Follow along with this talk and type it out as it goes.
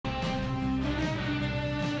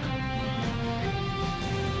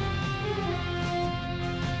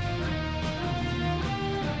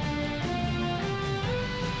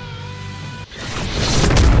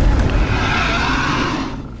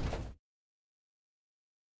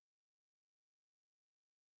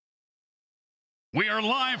We are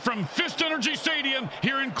live from Fist Energy Stadium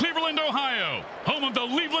here in Cleveland, Ohio, home of the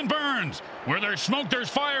Leaveland Burns. Where there's smoke, there's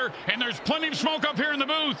fire, and there's plenty of smoke up here in the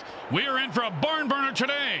booth. We are in for a barn burner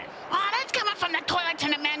today. Oh, that's coming from the toilets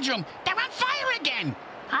in the men's room. They're on fire again.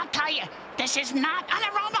 I'll tell you, this is not an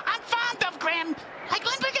aroma I'm fond of, Grim. Like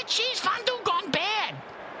Limburger cheese fondue gone bad.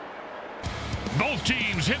 Both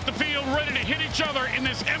teams hit the field ready to hit each other in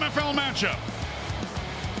this MFL matchup.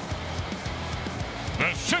 The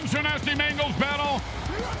SinSoNasty Mangles battle,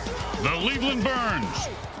 the Leaveland Burns.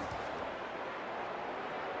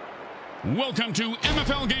 Welcome to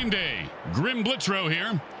MFL Game Day. Grim Blitzrow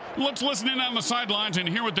here. Let's listen in on the sidelines and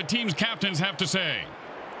hear what the team's captains have to say.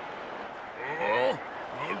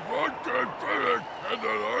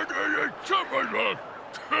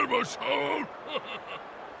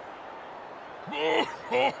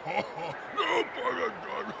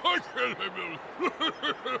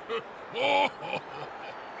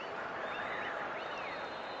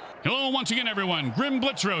 Hello once again, everyone. Grim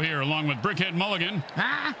Blitzrow here, along with Brickhead Mulligan.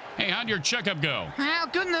 Huh? Hey, how'd your checkup go? Well,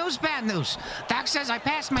 good news, bad news. Doc says I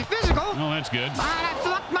passed my physical. Oh, that's good. But I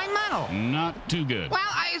flunked my mental. Not too good. Well,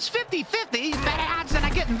 it's 50-50. Better odds than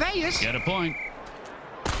I get in Vegas. Get a point.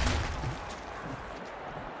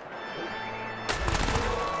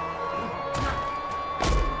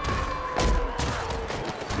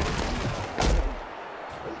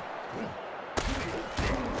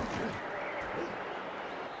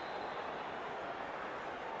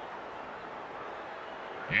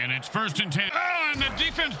 And it's 1st and 10. Oh, and the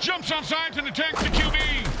defense jumps on sides and attacks the QB.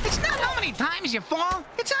 It's not how many times you fall.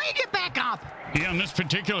 It's how you get back up. Yeah, in this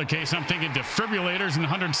particular case, I'm thinking defibrillators and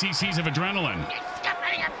 100 cc's of adrenaline.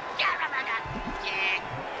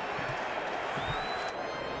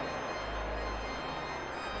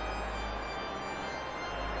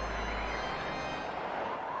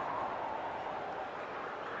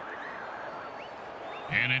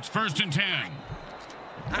 And it's 1st and 10.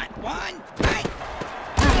 Hot one. Hey.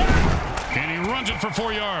 And he runs it for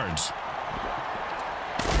 4 yards.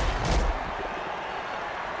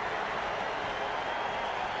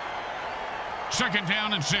 Second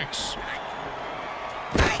down and 6.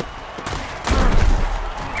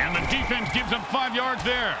 And the defense gives up 5 yards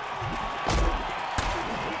there.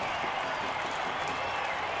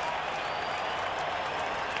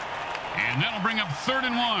 And that'll bring up 3rd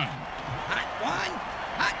and 1. Hot one.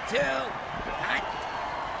 Hot two.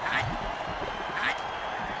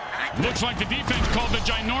 Looks like the defense called the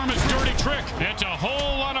ginormous dirty trick. It's a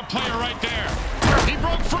whole lot of player right there. He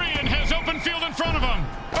broke free and has open field in front of him.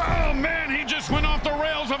 Oh, man, he just went off the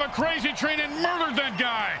rails of a crazy train and murdered that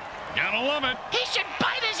guy. Gotta love it. He should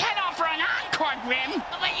bite his head off for an encore, Grim.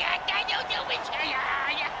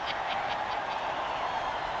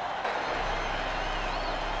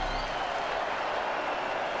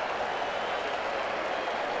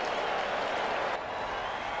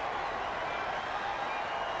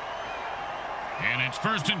 And it's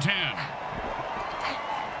 1st and 10.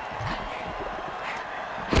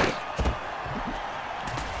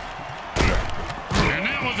 And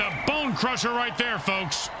that was a bone crusher right there,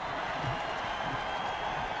 folks.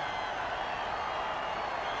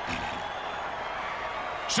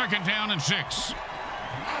 Second down and 6.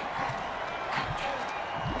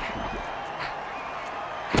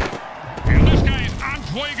 And this guy is on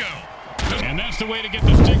fuego. And that's the way to get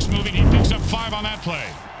the sticks moving. He picks up 5 on that play.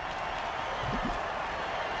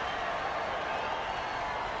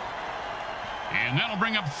 And that'll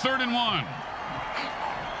bring up 3rd and 1.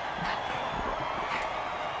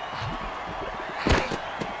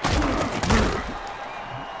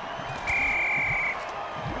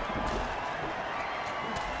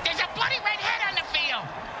 There's a bloody red head on the field.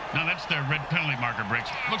 Now that's their red penalty marker, Bricks.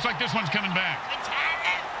 Looks like this one's coming back.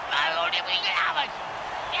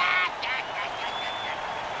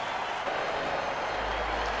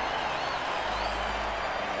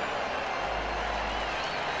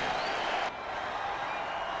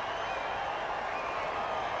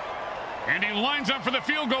 And he lines up for the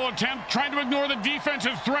field goal attempt, trying to ignore the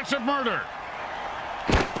defense's threats of murder.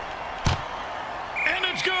 And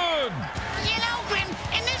it's good! You know, Grim,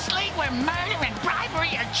 in this league where murder and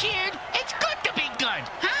bribery are cheered, it's good to be good,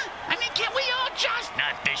 huh? I mean, can't we all just...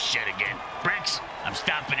 Not this shit again. Bricks, I'm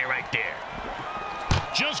stopping it right there.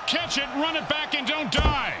 Just catch it, run it back, and don't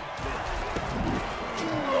die.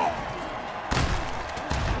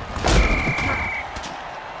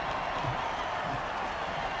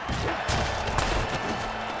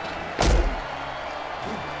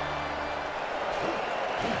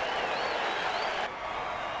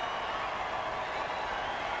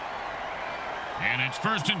 And it's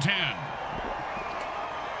 1st and 10.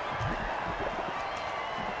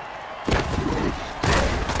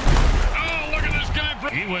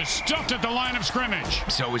 He was stuffed at the line of scrimmage.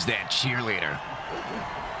 So was that cheerleader.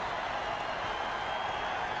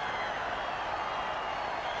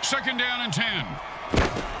 Second down and 10.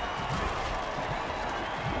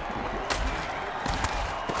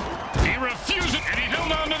 He refused it, and he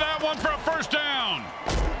held on to that one for a first down.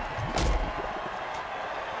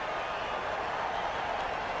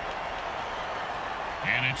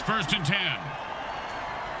 And it's first and 10.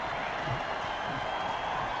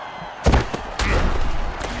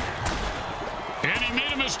 And he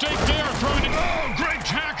made a mistake there, throwing it. Oh, great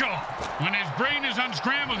tackle. When his brain is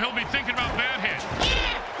unscrambled, he'll be thinking about that hit.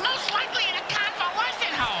 Yeah, most likely in a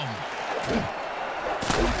convalescent home.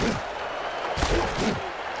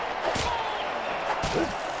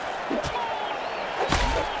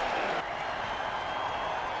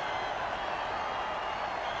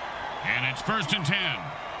 And it's first and 10.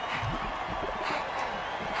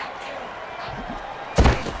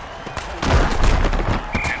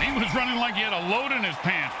 Was running like he had a load in his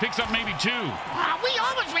pants. Picks up maybe 2. We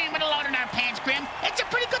always ran with a load in our pants, Grim. It's a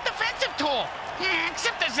pretty good defensive tool.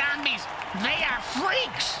 Except the zombies. They are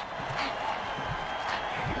freaks.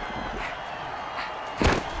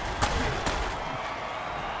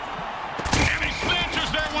 And he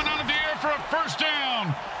snatches that one out of the air for a first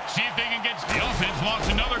down. See if they can get... The offense lost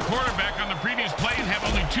another quarterback on the previous play and have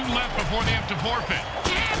only 2 left before they have to forfeit.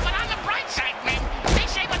 Yeah, but on the bright side, Grim, they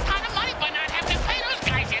save a ton of money by not having to pay those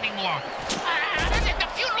guys anymore. The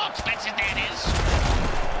funeral expenses, that is.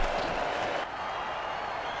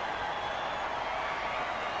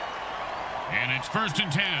 And it's first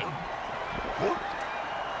and 10.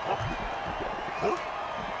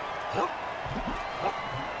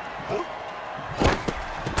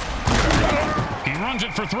 He runs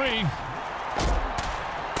it for 3.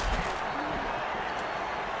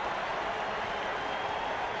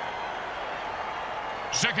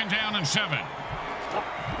 Second down and 7.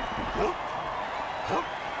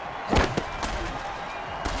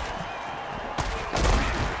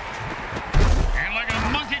 And like a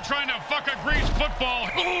monkey trying to fuck a greased football.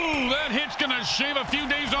 Ooh, that hit's going to shave a few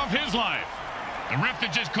days off his life. The ref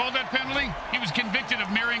that just called that penalty, he was convicted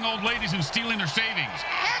of marrying old ladies and stealing their savings.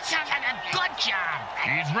 That sounds like a good job.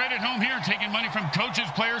 He's right at home here taking money from coaches,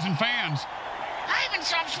 players, and fans. I even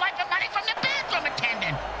saw him swiping money from the bathroom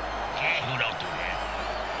attendant. Hey, who don't do that?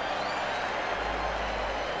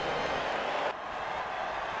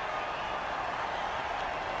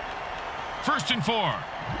 First and 4.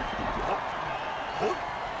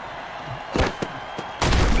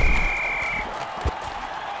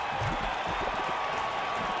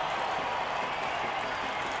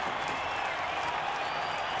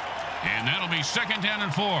 And that'll be second down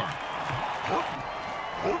and 4.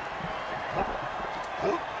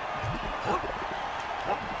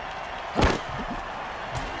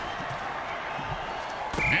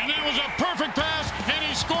 And that was a perfect pass, and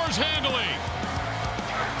he scores handily.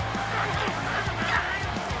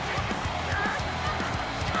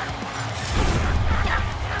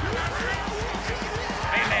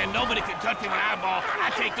 Hey, man, nobody can touch me with an eyeball. I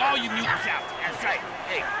take all you mutants out. That's right.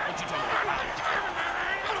 Hey, what you talking about?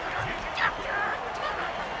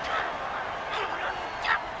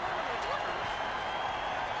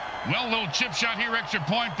 Well, little chip shot here, extra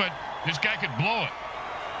point, but this guy could blow it.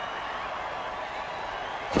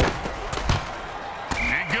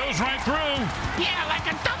 It goes right through. Yeah, like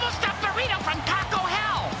a double-stuffed burrito from Taco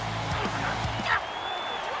Hell.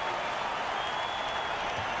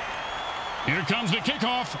 Here comes the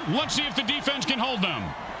kickoff. Let's see if the defense can hold them.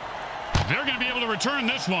 They're going to be able to return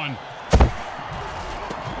this one.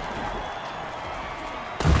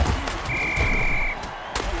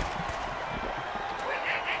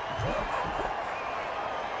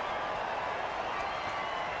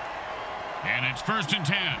 And it's first and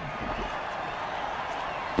 10.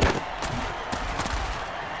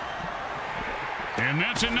 And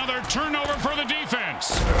that's another turnover for the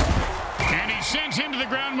defense. And he sends him to the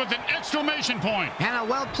ground with an exclamation point. And a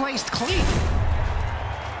well-placed cleat.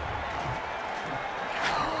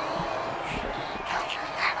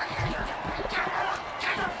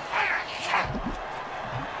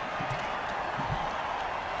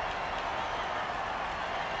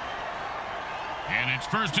 And it's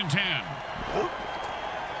first and 10.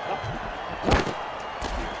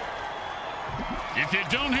 If you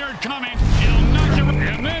don't hear it coming, it'll knock you.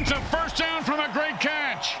 And then it's a first down from a great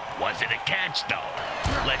catch. Was it a catch,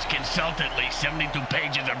 though? Let's consult at least 72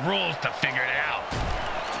 pages of rules to figure it out.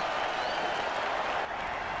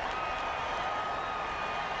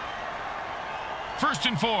 First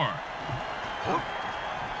and 4.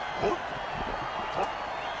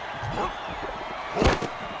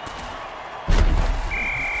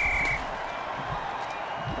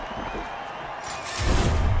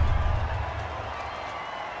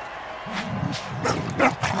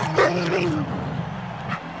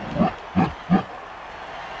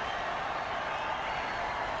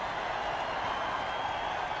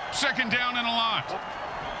 running a lot.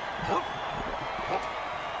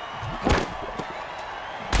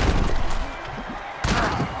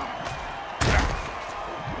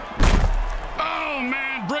 Oh,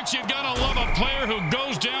 man, Brooks, you gotta love a player who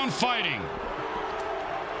goes down fighting.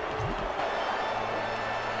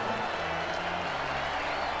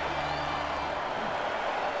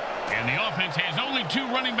 And the offense has only 2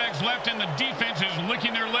 running backs left, and the defense is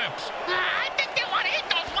licking their lips. I think they want to hit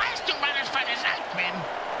those last 2 runners for the sack, Grim.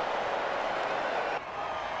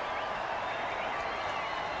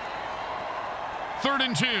 Third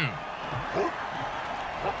and 2.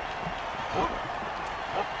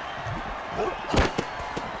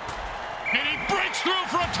 And he breaks through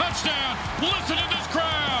for a touchdown. Listen to this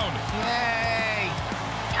crowd. Yay!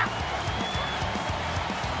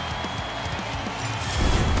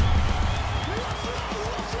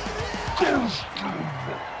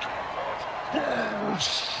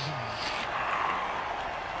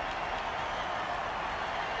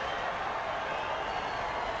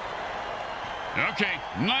 Okay,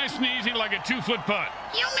 nice and easy like a 2-foot putt.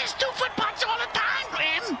 You miss 2-foot putts all the time,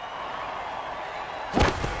 Grim.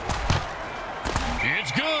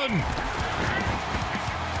 It's good.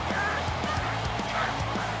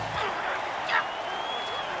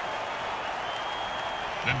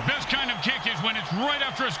 The best kind of kick is when it's right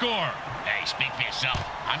after a score. Hey, speak for yourself.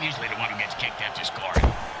 I'm usually the one who gets kicked after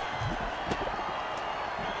scoring.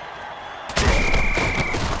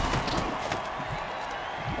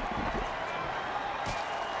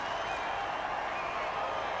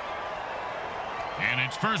 And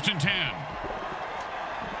it's 1st and 10.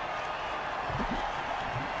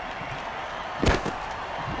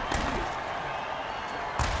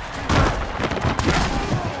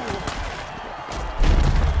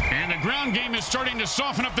 And the ground game is starting to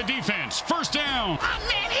soften up the defense. 1st down. Oh,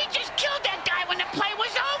 man, he just killed that guy when the play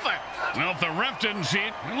was over. Well, if the ref didn't see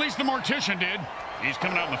it, at least the mortician did. He's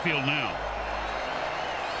coming out in the field now.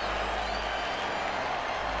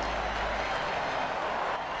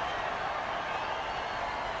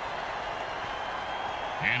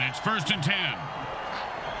 And it's 1st and 10.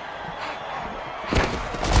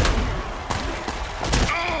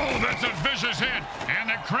 Oh, that's a vicious hit. And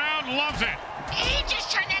the crowd loves it. He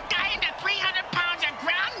just turned that guy into 300 pounds of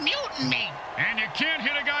ground mutant meat. And you can't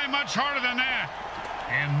hit a guy much harder than that.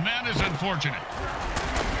 And that is unfortunate.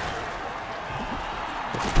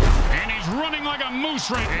 And he's running like a moose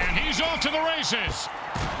right. And he's off to the races.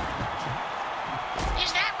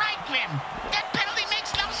 Is that right, Grim? That penalty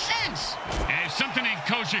makes no sense. There's something ain't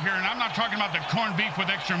kosher here, and I'm not talking about the corned beef with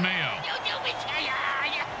extra mayo.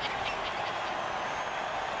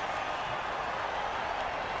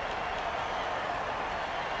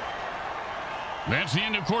 That's the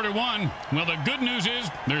end of quarter 1. Well, the good news is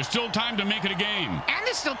there's still time to make it a game. And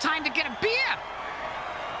there's still time to get a beer.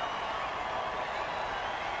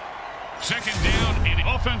 2nd down, and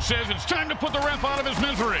the offense says it's time to put the ref out of his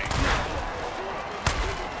misery.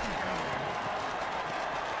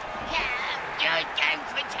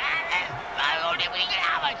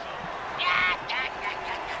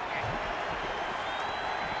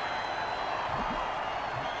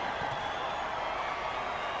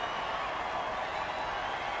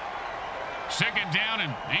 Second down,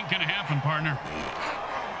 and ain't gonna happen, partner.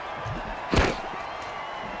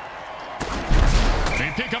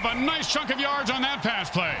 They pick up a nice chunk of yards on that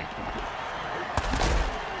pass play.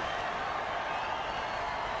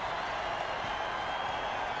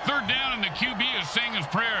 Third down, and the QB is saying his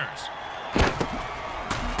prayers.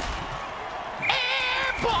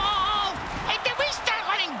 Air ball! Hey, did we start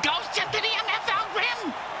running ghosts into the MFL,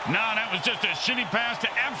 Grim? No, that was just a shitty pass to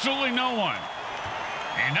absolutely no one.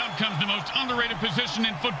 And out comes the most underrated position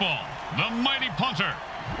in football, the mighty punter.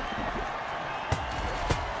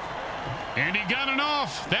 And he got it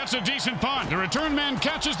off. That's a decent punt. The return man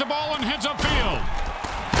catches the ball and heads upfield.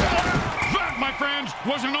 That, my friends,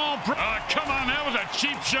 wasn't all come on, that was a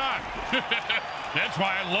cheap shot. That's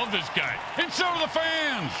why I love this guy. And so do the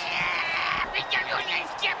fans.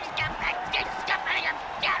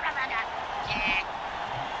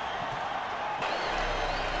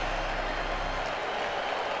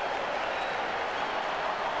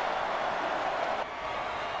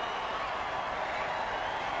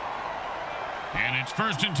 And it's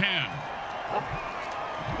 1st and 10.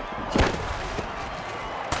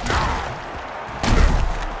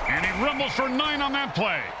 And he rumbles for 9 on that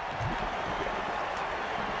play.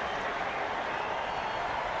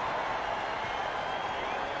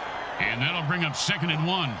 And that'll bring up 2nd and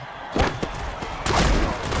 1.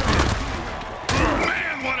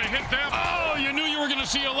 Man, what a hit there. Oh, you knew you were going to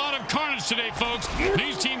see a lot of carnage today, folks.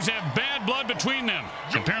 These teams have bad blood between them.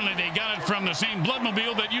 Apparently, they got it from the same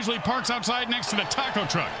bloodmobile that usually parks outside next to the taco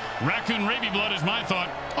truck. Raccoon rabies blood is my thought.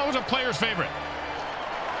 Always a player's favorite.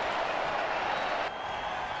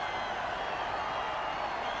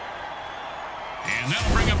 And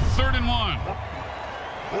that'll bring up 3rd and 1.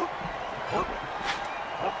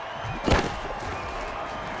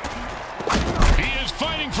 He is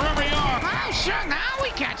fighting for every yard. Oh, sure, now he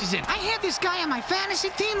catches it. I had this guy on my fantasy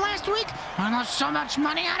team last week. I lost so much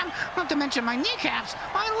money on him, not to mention my kneecaps.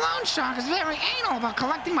 My loan shark is very anal about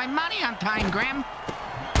collecting my money on time, Graham.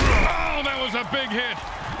 Oh, that was a big hit.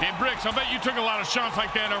 Hey, Bricks, I bet you took a lot of shots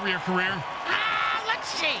like that over your career. Let's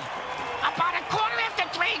see. About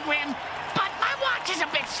 3:15, Grim. But my watch is a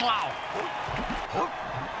bit slow.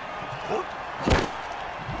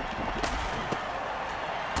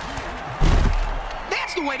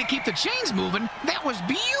 That's the way to keep the chains moving. That was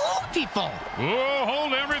beautiful. Oh,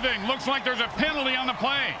 hold everything. Looks like there's a penalty on the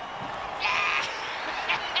play.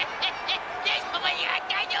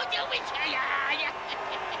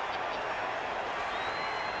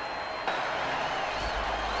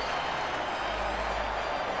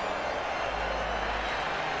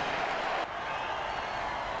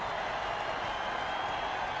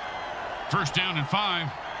 First down and 5.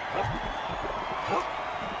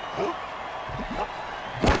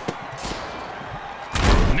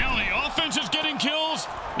 Now the offense is getting kills.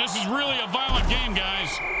 This is really a violent game,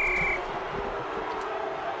 guys.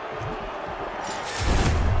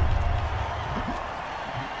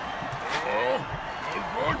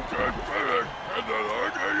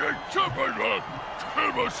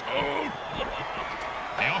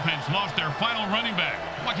 The offense lost their final running back.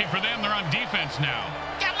 Lucky for them, they're on defense now.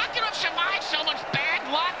 They're lucky to have survived so much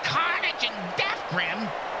bad luck, carnage, and death, Grim.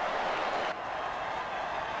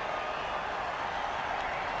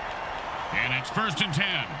 And it's 1st and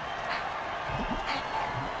 10.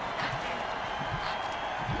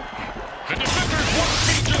 The defender's one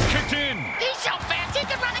feet just kicked in. He's so fast, he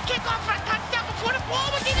could run a kickoff for a touchdown before the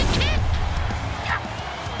ball was even kicked.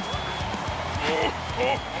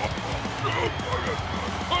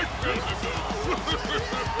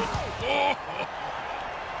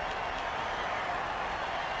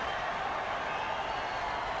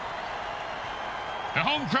 The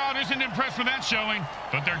home crowd isn't impressed with that showing,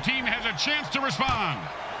 but their team has a chance to respond.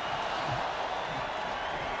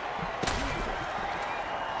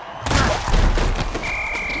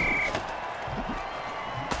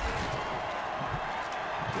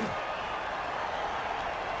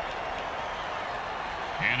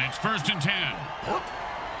 And it's 1st and 10.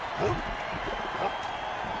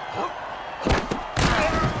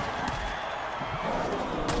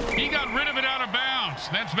 He got rid of it out of bounds.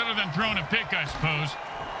 That's better than throwing a pick, I suppose.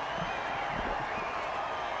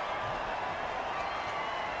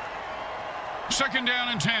 Second down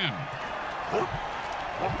and 10.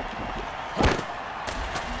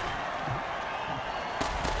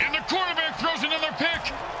 And the quarterback throws another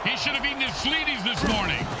pick. He should have eaten his Sleeties this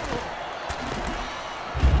morning.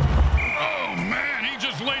 Oh, man, he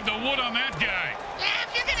just laid the wood on that guy. Yeah,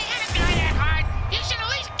 if you're gonna hit a guy that hard, you should at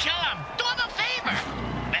least kill him. Do him a favor.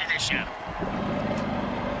 Finish him.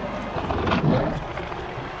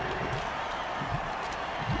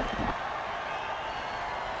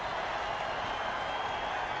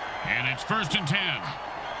 And it's 1st and 10.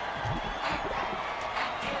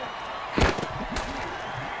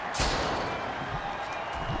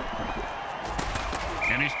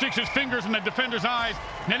 And he sticks his fingers in the defender's eyes,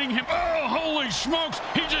 netting him. Oh, holy smokes!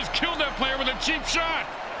 He just killed that player with a cheap shot.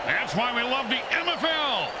 That's why we love the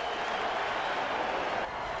MFL.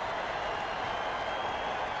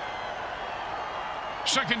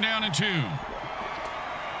 Second down and 2.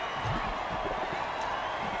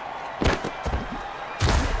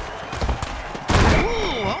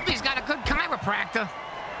 Ooh, hope he's got a good chiropractor.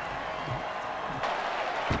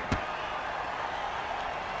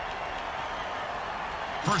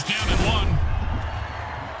 First down and 1.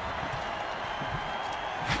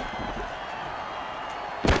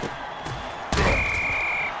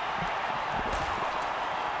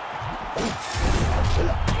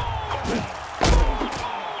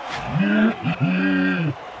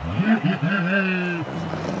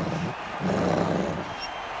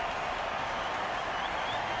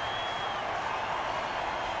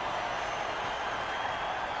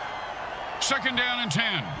 Second down and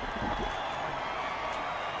 10.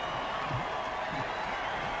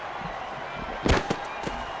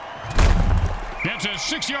 That's a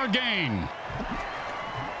 6-yard gain.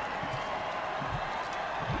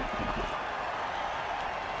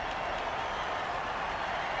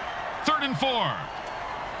 Third and 4.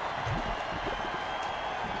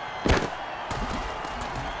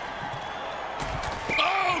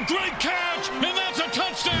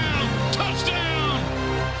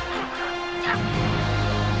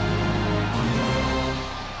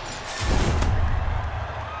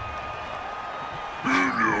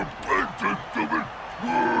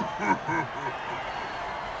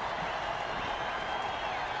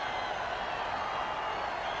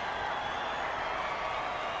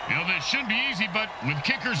 should be easy, but with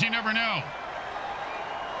kickers, you never know.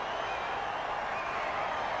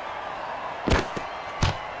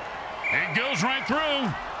 It goes right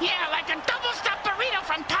through. Yeah, like a double-stuffed burrito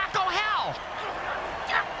from Taco Hell.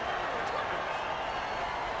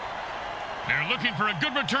 They're looking for a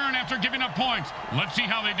good return after giving up points. Let's see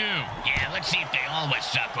how they do. Yeah, let's see if they always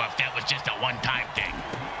suck or if that was just a one-time thing.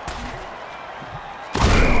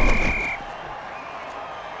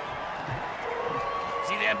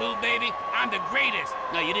 See that move, baby? I'm the greatest.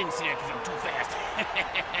 No, you didn't see that because I'm too fast.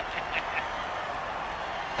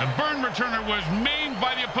 The burn returner was maimed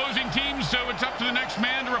by the opposing team, so it's up to the next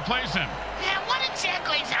man to replace him. Yeah, what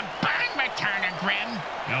exactly is a burn returner, Grim?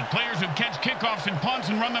 You know, players who catch kickoffs and punts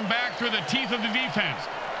and run them back through the teeth of the defense.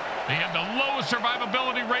 They have the lowest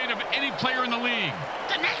survivability rate of any player in the league.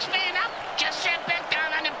 The next man up just sat back down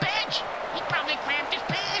on the bench. He probably cramped his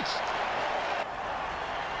pants.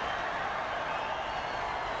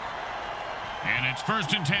 And it's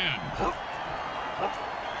 1st and 10.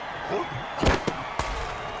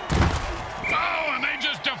 Oh, and they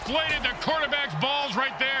just deflated the quarterback's balls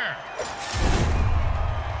right there.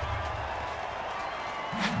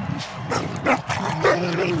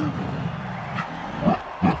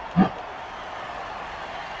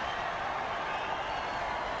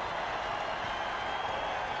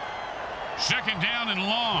 Second down and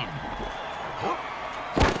long.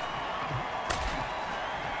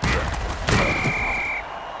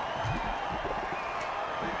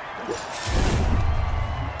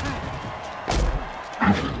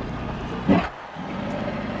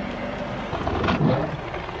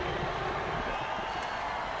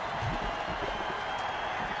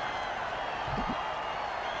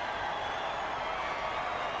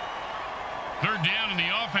 Third down, and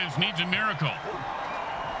the offense needs a miracle.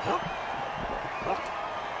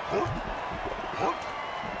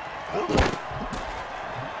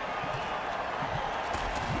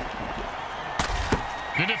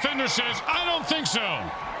 The defender says, I don't think so.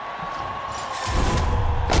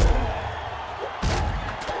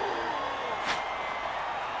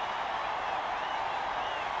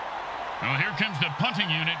 Well, here comes the punting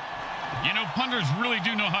unit. You know, punters really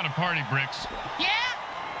do know how to party, Bricks. Yeah?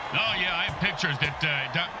 Oh, yeah, I have pictures that,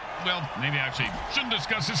 well, maybe I actually shouldn't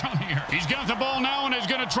discuss this on the air. He's got the ball now and is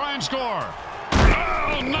going to try and score.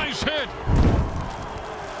 Oh, nice hit.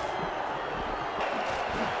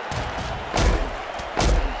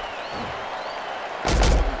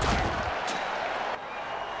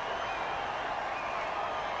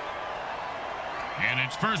 And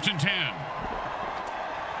it's 1st and 10.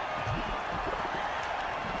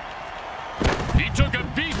 He took a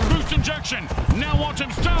beef boost injection. Now watch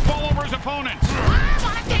him stomp all over his opponents. I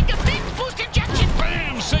want to take a big boost injection.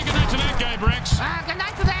 Bam! Say goodnight to that guy, Bricks. Good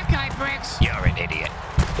night to that guy, Bricks. You're an idiot.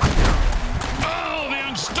 Oh, the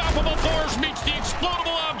unstoppable force meets the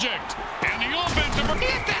explodable object. And the offensive...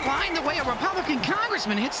 Hit that line the way a Republican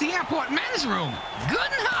congressman hits the airport men's room. Good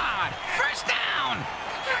and hard. First down.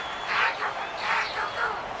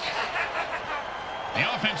 The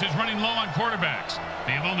offense is running low on quarterbacks.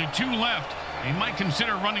 They have only 2 left. They might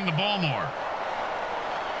consider running the ball more.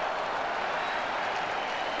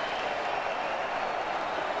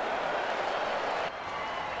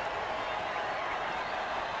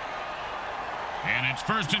 And it's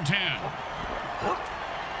 1st and 10.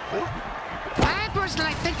 I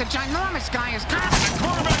personally think the ginormous guy is... The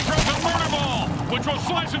quarterback throws a murder ball, which will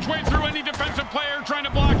slice its way through any defensive player trying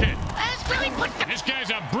to block it. Let's really put the... This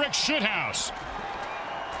guy's a brick shithouse.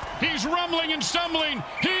 He's rumbling and stumbling.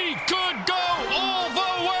 He could go all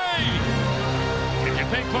the way. If you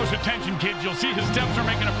pay close attention, kids, you'll see his steps are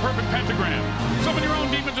making a perfect pentagram. Summon your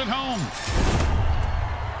own demons at home.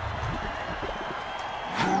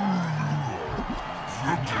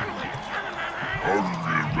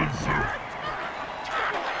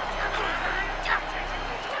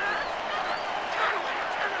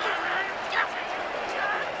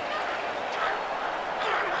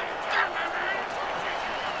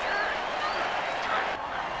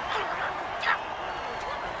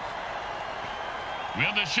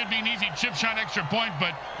 Well, this should be an easy chip shot extra point,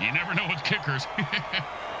 but you never know with kickers.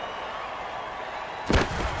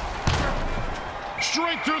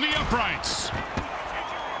 Straight through the uprights.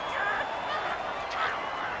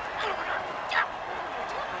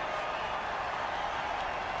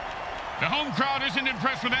 The home crowd isn't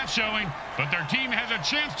impressed with that showing, but their team has a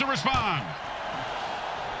chance to respond.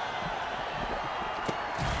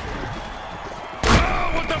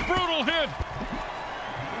 Oh, what a brutal hit!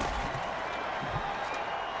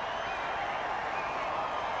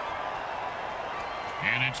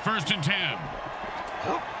 And it's 1st and 10.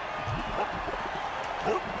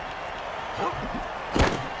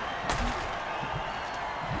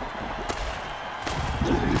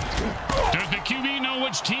 Does the QB know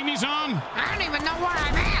which team he's on? I don't even know where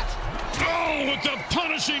I'm at. Oh, with the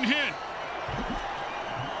punishing hit.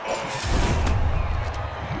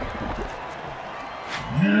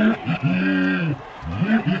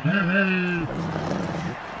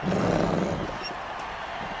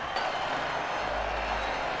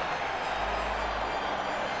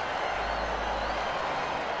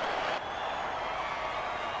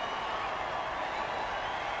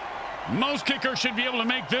 Most kickers should be able to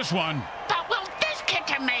make this one. But will this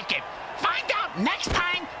kicker make it? Find out next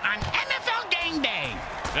time on MFL Game Day.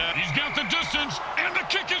 He's got the distance, and the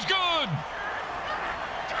kick is good.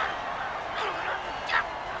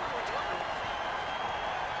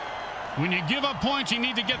 When you give up points, you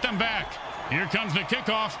need to get them back. Here comes the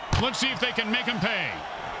kickoff. Let's see if they can make him pay.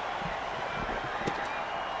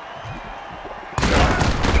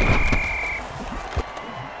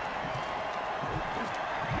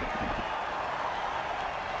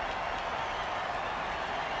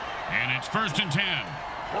 And it's 1st and 10.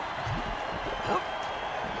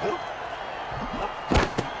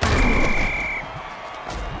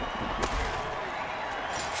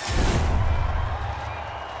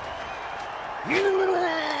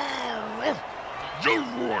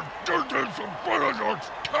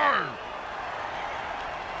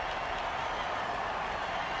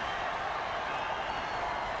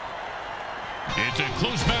 It's a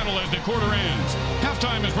close battle as the quarter ends.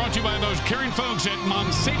 Halftime is brought to you by those caring folks at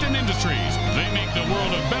Mangles Industries. They make the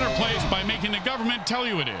world a better place by making the government tell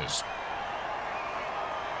you it is.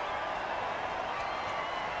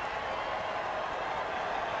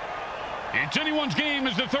 It's anyone's game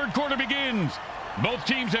as the 3rd quarter begins. Both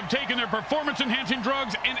teams have taken their performance-enhancing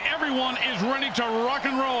drugs, and everyone is ready to rock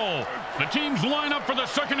and roll. The teams line up for the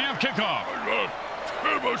 2nd half kickoff.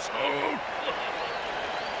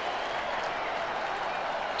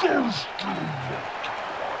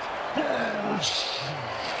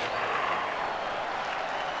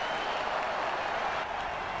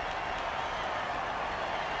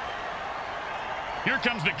 Here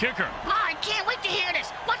comes the kicker. Oh, I can't wait to hear this.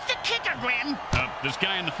 What's the kicker, Grim? This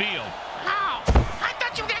guy in the field. Oh, I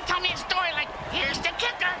thought you were going to tell me a story like, here's the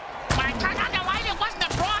kicker. When I turned on the light, it wasn't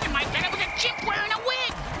a broad in my bed. It was a chimp wearing a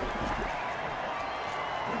wig.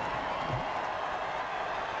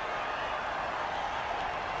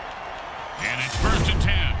 And it's 1st and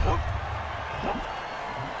 10.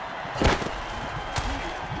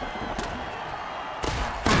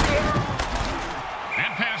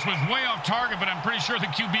 That pass was way off target, but I'm pretty sure the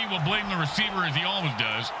QB will blame the receiver as he always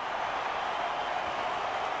does.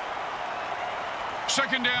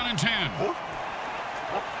 2nd down and 10.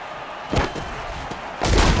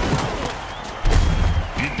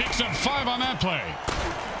 He picks up 5 on that play.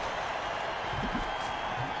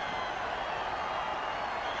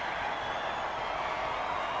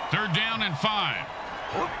 Third down and 5.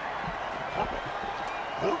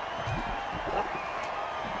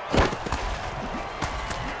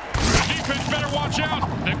 The defense better watch out.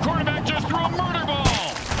 The quarterback just threw a murder ball.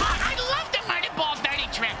 I love the murder ball dirty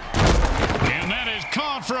trick. And that is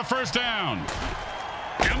caught for a 1st down.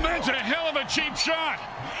 And that's a hell of a cheap shot.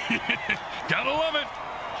 Gotta love it.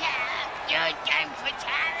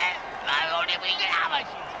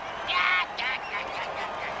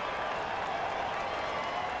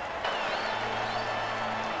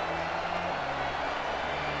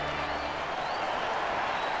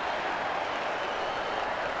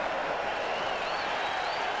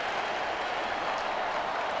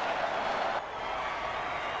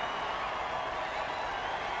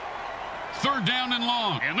 Third down and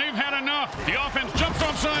long, and they've had enough. The offense jumps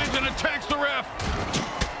off sides and attacks the ref.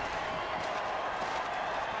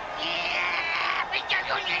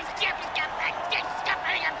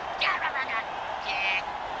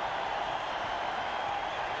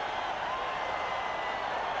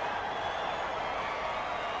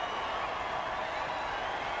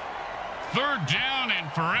 Third down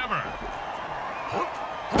and forever.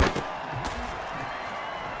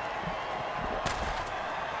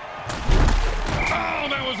 Oh,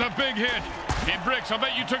 that was a big hit. Hey, Bricks, I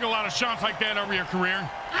bet you took a lot of shots like that over your career.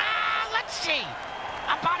 Let's see.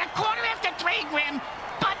 About 3:15, Grim,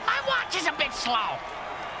 but my watch is a bit slow.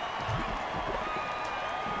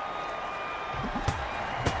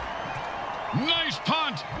 Nice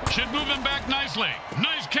punt. Should move him back nicely.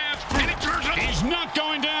 Nice catch. And he turns it. He's not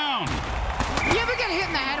going down. You ever get hit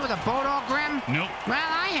in the head with a bulldog, Grim? Nope. Well,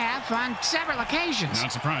 I have on several occasions.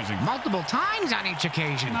 Not surprising. Multiple times on each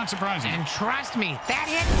occasion. Not surprising. And trust me, that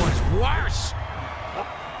hit was worse.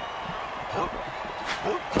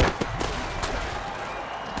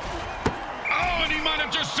 Oh, and he might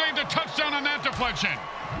have just saved a touchdown on that deflection.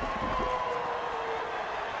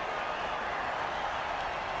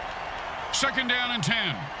 Second down and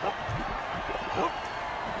 10.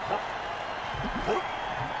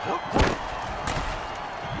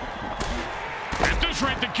 At this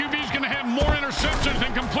rate, the QB is going to have more interceptions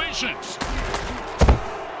than completions.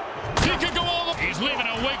 He could go all the... He's leaving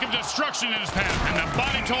a wake of destruction in his path, and the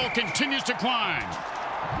body toll continues to climb.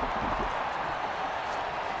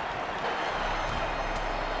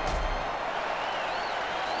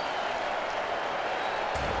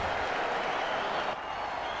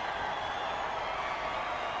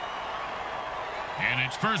 And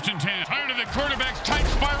it's first and 10. Tired of the quarterback's tight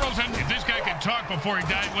spirals, and if this guy could talk before he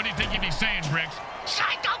died, what do you think he'd be saying, Bricks?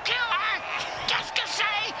 Psycho killer! Just to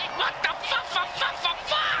say, what the fuck?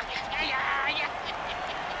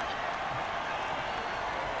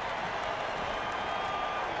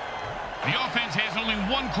 The offense has only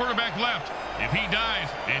one quarterback left. If he dies,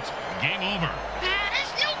 it's game over.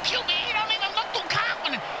 This new QB, he don't even look too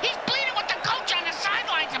confident. He's bleeding with the coach on the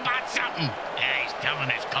sidelines about something. Yeah, he's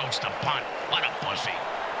telling his coach to punt. What a pussy.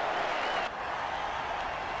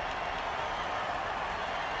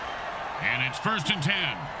 And it's first and 10.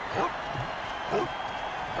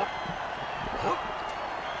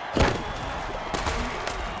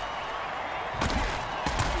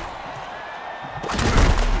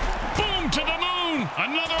 Boom to the moon.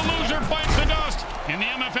 Another loser bites the dust. In the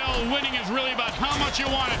MFL, winning is really about how much you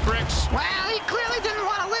want it, Bricks. Well, he clearly didn't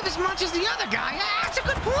want to live as much as the other guy. That's a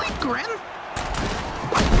good point, Grim.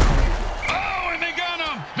 Oh, and they got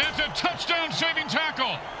him. That's a touchdown-saving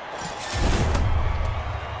tackle.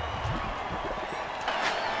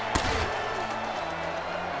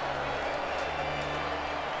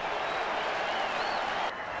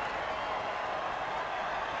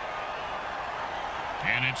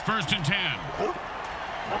 And it's first and 10.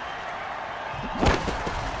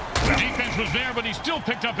 The defense was there, but he still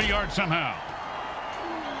picked up a yard somehow.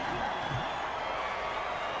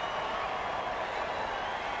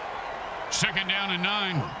 Second down and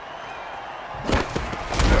 9.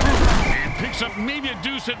 And picks up maybe a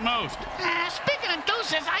deuce at most. Speaking of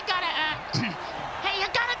deuces, I got a, hey, you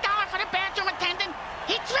got $1 for the bathroom attendant?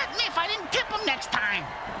 He threatened me if I didn't tip him next time.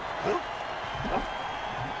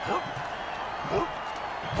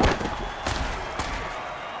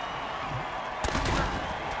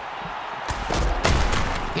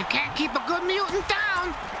 You can't keep a good mutant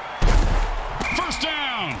down. First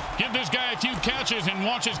down. Give this guy a few catches and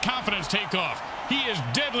watch his confidence take off. He is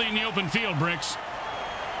deadly in the open field, Bricks.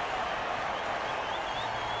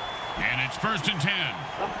 And it's first and 10.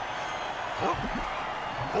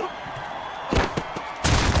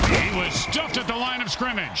 He was stuffed at the line of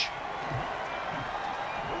scrimmage.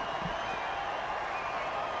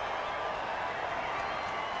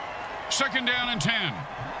 Second down and 10.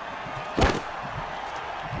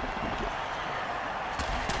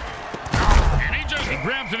 He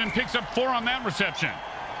grabs it and picks up 4 on that reception.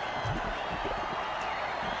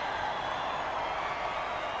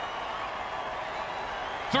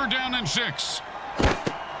 Third down and 6.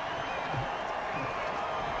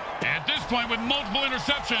 At this point, with multiple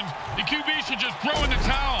interceptions, the QB should just throw in the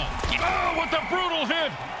towel. Oh, what a brutal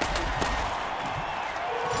hit.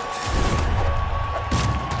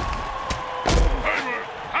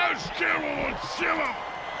 I'm scared of him.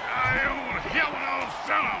 I don't hell no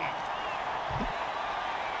son of him.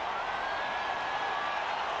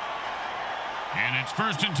 And it's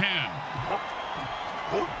first and 10.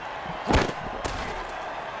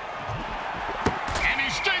 And he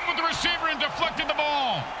stayed with the receiver and deflected the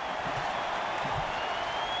ball.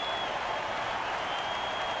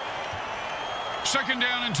 Second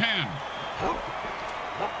down and 10.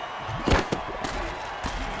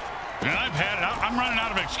 And I've had it. I'm running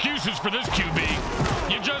out of excuses for this QB.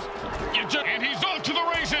 And he's off to the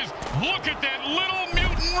races. Look at that little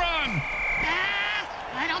mutant run.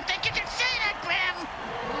 I don't think you can say that, Grim.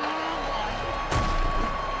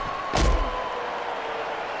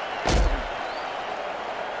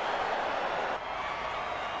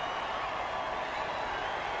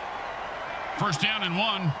 First down and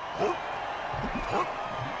 1.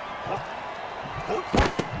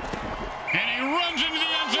 And he runs into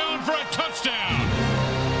the end zone for a touchdown.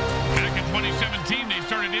 Back in 2017, they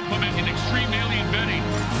started implementing extreme alien betting.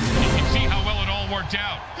 You can see how well it all worked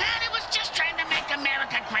out. And it was just trying to make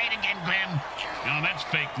America great again, Grim. No, that's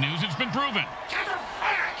fake news. It's been proven.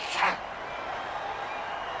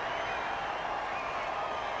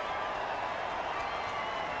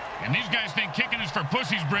 And these guys think kicking is for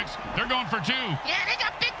pussies, Bricks. They're going for 2. Yeah, they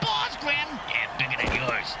got big balls, Grim. Yeah, bigger than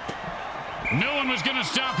yours. No one was going to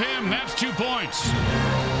stop him. That's 2 points.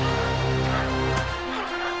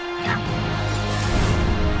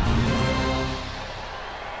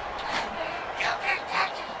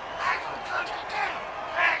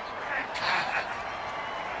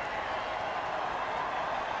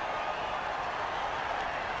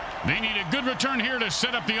 They need a good return here to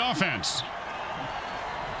set up the offense.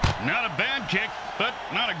 Not a bad kick, but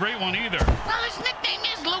not a great one either. Well, his nickname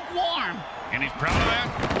is Lukewarm. And he's proud of that?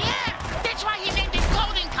 Yeah, that's why he named his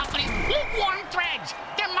clothing company Lukewarm Threads.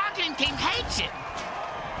 Their marketing team hates it.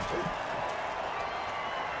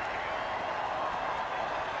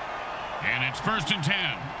 And it's 1st and 10.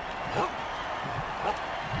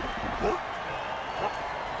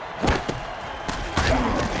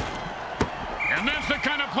 And that's the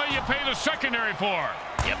kind of play you pay the secondary for.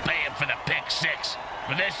 You pay him for the pick 6.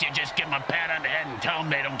 For this, you just give them a pat on the head and tell them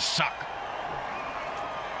they don't suck.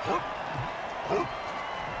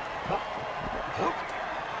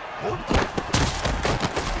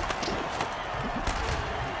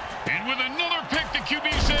 And with another pick, the QB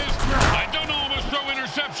says, I don't always throw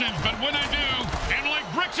interceptions, but when I do, and like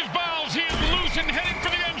Bricks' balls, he is loose and heading for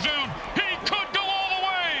the end zone. He could go all the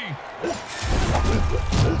way.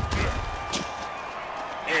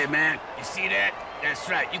 Hey, man, you see that? That's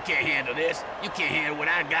right. You can't handle this. You can't handle what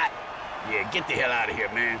I got. Yeah, get the hell out of here,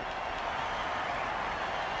 man.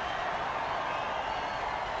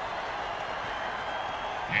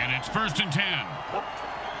 And it's 1st and 10.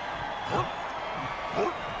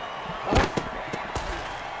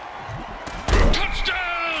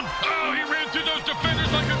 Touchdown! Oh, he ran through those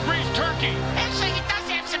defenders like a greased turkey. Actually, he does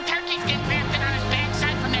have some turkeys getting grafted on his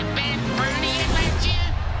backside from that bad burn he had last year.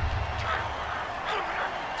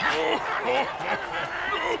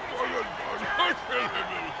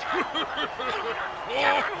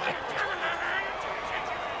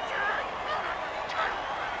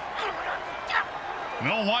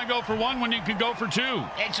 No, why go for 1 when you can go for 2?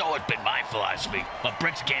 It's always been my philosophy, but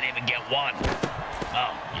Bricks can't even get 1.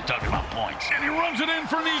 Oh, you're talking about points. And he runs it in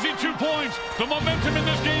for an easy 2 points. The momentum in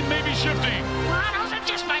this game may be shifting. Well, those are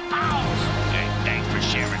just my balls. Hey, thanks for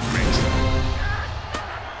sharing, Bricks.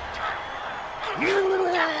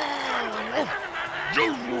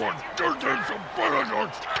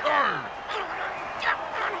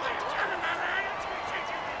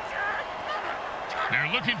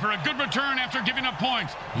 They're looking for a good return after giving up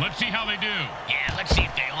points. Let's see how they do. Yeah, let's see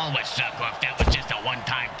if they always suck or if that was just a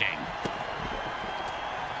one-time thing.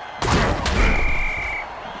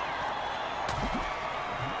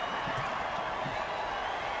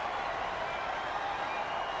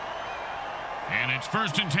 And it's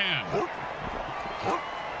 1st and 10.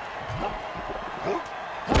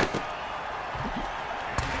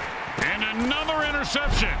 And another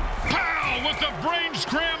interception. Pow! With the brain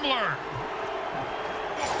scrambler.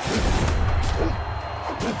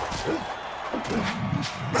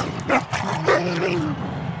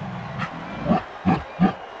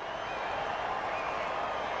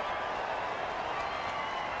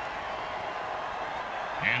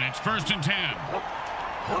 And it's 1st and 10.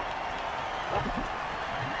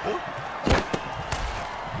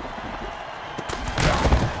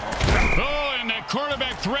 Oh, and the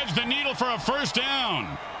quarterback threads the needle for a 1st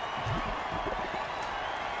down.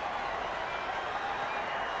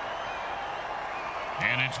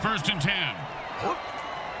 And it's 1st and 10.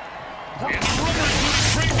 And the runner is moving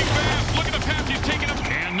crazy fast. Look at the path he's taking up.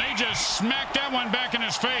 And they just smacked that one back in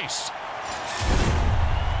his face.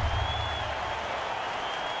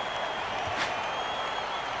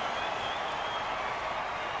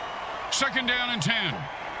 Second down and 10.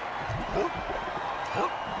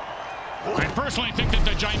 I personally think that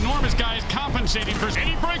the ginormous guy is compensating for... And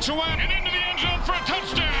he breaks away and into the end zone for a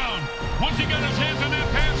touchdown. Once he got his hands on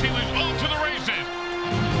that pass, he was off to the races.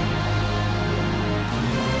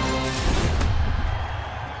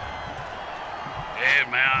 Hey,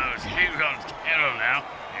 man, he's on schedule now.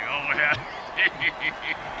 You know what?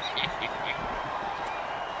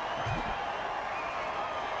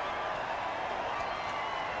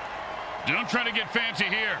 Don't try to get fancy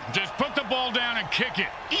here. Just put the ball down and kick it.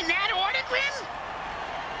 In that order, Grim?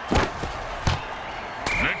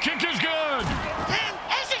 The kick is good.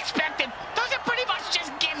 As expected, those are pretty much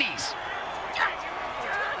just gimmies.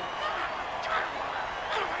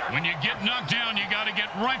 When you get knocked down, you got to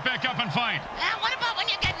get right back up and fight. What about when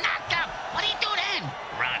you get knocked up? What do you do then?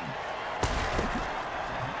 Run.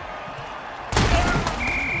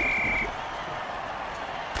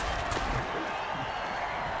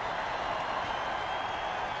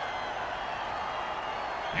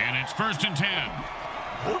 And it's 1st and 10.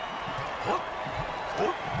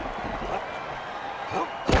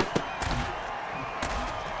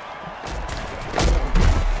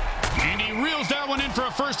 And he reels that one in for a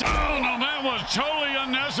 1st. Oh, no, that was totally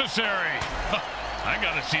unnecessary. I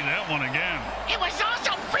got to see that one again. It was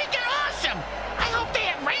also freaking awesome. I hope they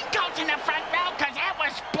had raincoats in the front row because that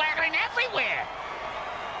was splattering everywhere.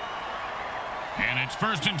 And it's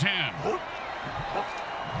 1st and 10.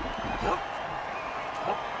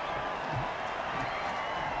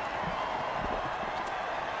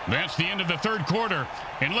 That's the end of the third quarter.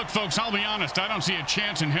 And look, folks, I'll be honest, I don't see a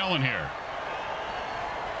chance in hell in here.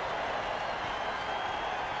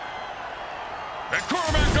 The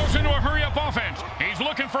quarterback goes into a hurry-up offense. He's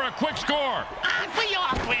looking for a quick score. Aren't we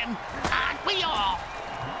all, Grim? Aren't we all?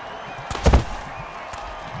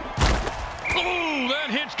 Oh,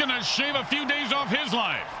 that hit's going to shave a few days off his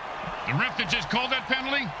life. The ref that just called that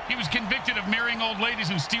penalty, he was convicted of marrying old ladies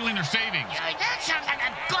and stealing their savings. Yeah, that sounds like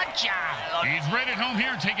a good job. He's right at home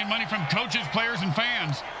here taking money from coaches, players, and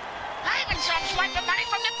fans. I even saw him swiping money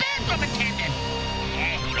from the bathroom attendant.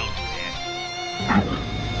 Yeah, who don't do that?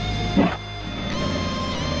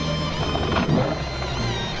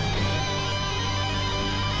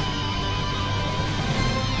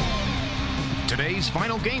 Today's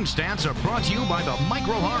final game stats are brought to you by the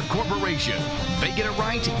Micro Heart Corporation. They get it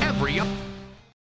right every